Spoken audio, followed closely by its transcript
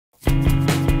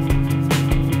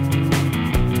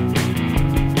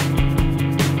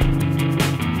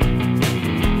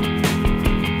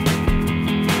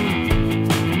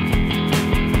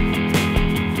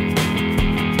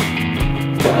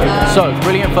So,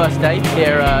 brilliant first day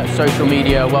here at Social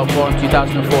Media World Forum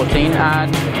 2014,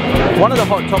 and one of the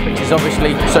hot topics is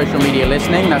obviously social media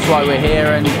listening. That's why we're here,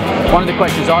 and one of the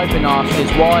questions I've been asked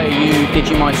is, why are you,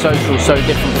 Digimind Social, so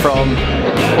different from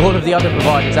all of the other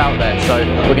providers out there? So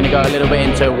we're going to go a little bit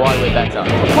into why we're better.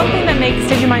 One thing that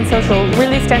makes Digimind Social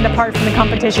really stand apart from the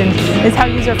competition is how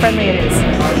user-friendly it is.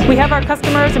 We have our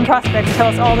customers and prospects tell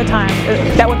us all the time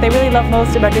that what they really love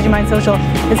most about Digimind Social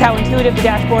is how intuitive the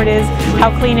dashboard is,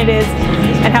 how clean it is,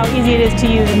 and how easy it is to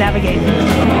use and navigate.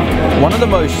 One of the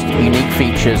most unique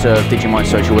features of Digimind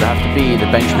Social would have to be the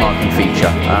benchmarking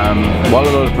feature. While a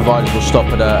lot of providers will stop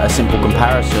at a simple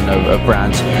comparison of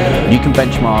brands, you can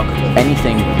benchmark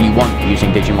anything you want using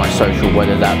Digimind Social,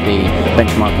 whether that be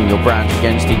benchmarking your brands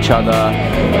against each other,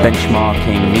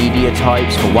 benchmarking media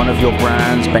types for one of your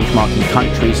brands, benchmarking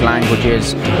countries,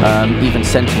 languages, even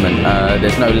sentiment.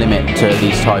 There's no limit to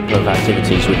these type of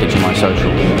activities with Digimind Social.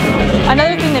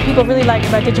 Another thing that people really like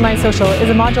about Digimind Social is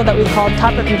a module that we've called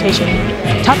Top Reputation.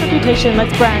 Top Reputation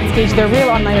lets brands gauge their real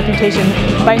online reputation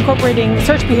by incorporating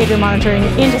search behavior monitoring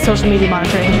into social media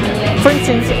monitoring. For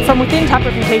instance, from within Top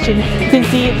Reputation, you can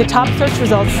see the top search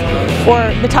results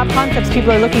or the top concepts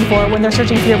people are looking for when they're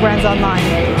searching for your brands online.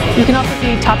 You can also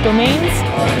see top domains,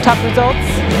 top results,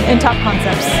 and top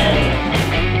concepts.